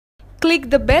Click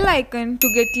the bell icon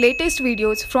to get latest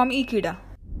videos from Ekeeda.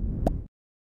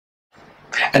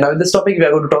 And now in this topic we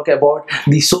are going to talk about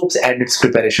the soaps and its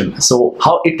preparation. So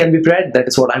how it can be prepared, that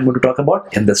is what I'm going to talk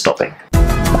about in this topic.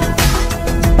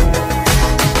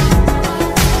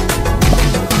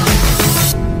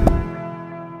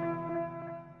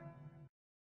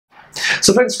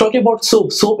 So friends, talking about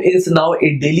soap, soap is now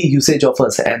a daily usage of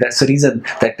us, and that's the reason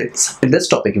that it's in this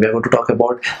topic we are going to talk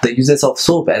about the uses of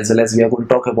soap, as well as we are going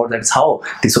to talk about that is how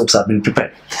the soaps are being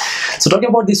prepared. So talking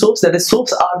about the soaps, that is,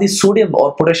 soaps are the sodium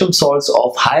or potassium salts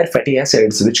of higher fatty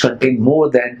acids which contain more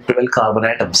than 12 carbon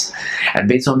atoms, and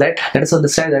based on that, let us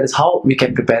understand that is how we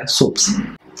can prepare soaps.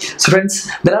 So friends,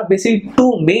 there are basically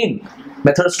two main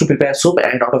methods to prepare soap,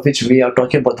 and out of which we are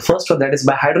talking about the first one, that is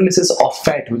by hydrolysis of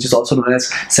fat, which is also known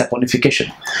as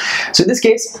saponification. So in this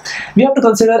case we have to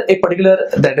consider a particular,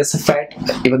 that is fat,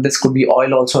 even this could be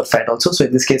oil also or fat also. So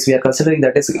in this case we are considering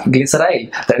that is glycerol,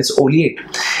 that is oleate,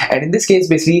 and in this case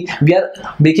basically we are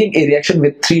making a reaction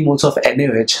with 3 moles of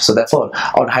NaOH. So therefore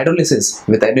on hydrolysis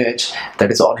with NaOH, that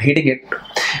is on heating it,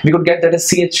 we could get that is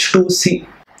CH2C,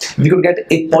 we could get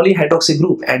a polyhydroxy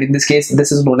group, and in this case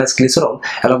this is known as glycerol.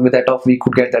 Along with that of we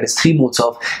could get that is 3 moles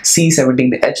of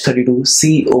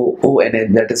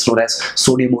C17H32COONA, that is known as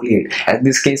sodium oleate, and in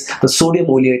this case the sodium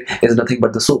oleate is nothing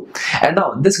but the soap. And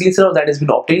now this glycerol that has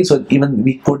been obtained, so even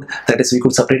we could, that is we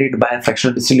could separate it by a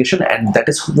fractional distillation, and that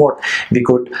is what we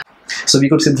could, so we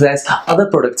could synthesize other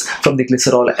products from the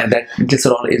glycerol, and that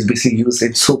glycerol is basically used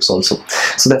in soaps also.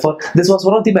 So therefore this was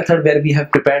one of the methods where we have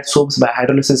prepared soaps by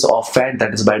hydrolysis of fat,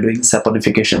 that is by doing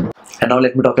saponification. And now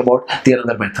let me talk about the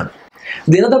another method.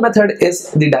 The another method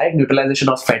is the direct neutralization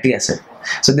of fatty acid.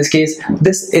 So in this case,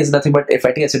 this is nothing but a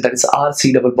fatty acid, that is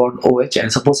RC double bond OH,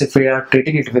 and suppose if we are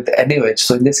treating it with NaOH,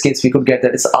 so in this case we could get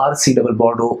that is RC double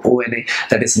bond ONA,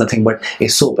 that is nothing but a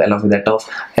soap, along with that of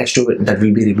H2 that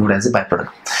will be removed as a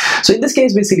byproduct. So in this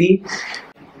case basically,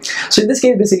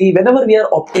 whenever we are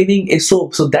obtaining a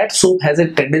soap, so that soap has a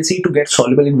tendency to get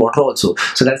soluble in water also.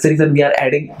 So that's the reason we are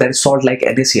adding that is salt like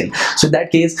NaCl. So in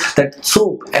that case, that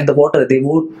soap and the water, they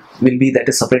will be that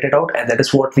is separated out, and that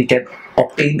is what we can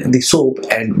obtain the soap,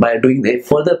 and by doing a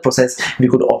further process we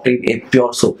could obtain a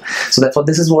pure soap. So therefore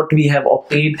this is what we have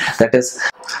obtained, that is,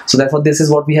 so therefore this is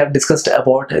what we have discussed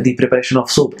about the preparation of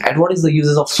soap. And what is the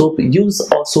uses of soap? Use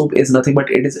of soap is nothing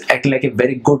but it is acting like a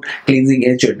very good cleansing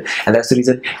agent, and that's the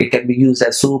reason it can be used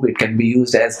as soap, it can be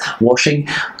used as washing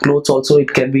clothes also,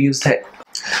 it can be used.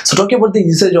 So talking about the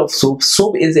usage of soap,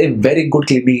 soap is a very good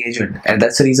cleaning agent, and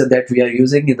that's the reason that we are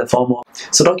using in the form of.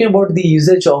 So talking about the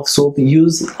usage of soap,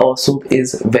 use of soap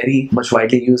is very much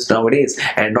widely used nowadays,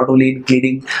 and not only in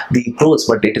cleaning the clothes,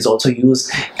 but it is also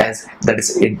used as, that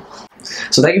is in.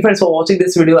 So thank you friends for watching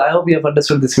this video. I hope you have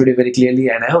understood this video very clearly,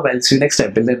 and I hope I'll see you next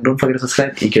time. Till then, don't forget to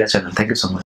subscribe to Ekeeda channel. Thank you so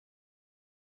much.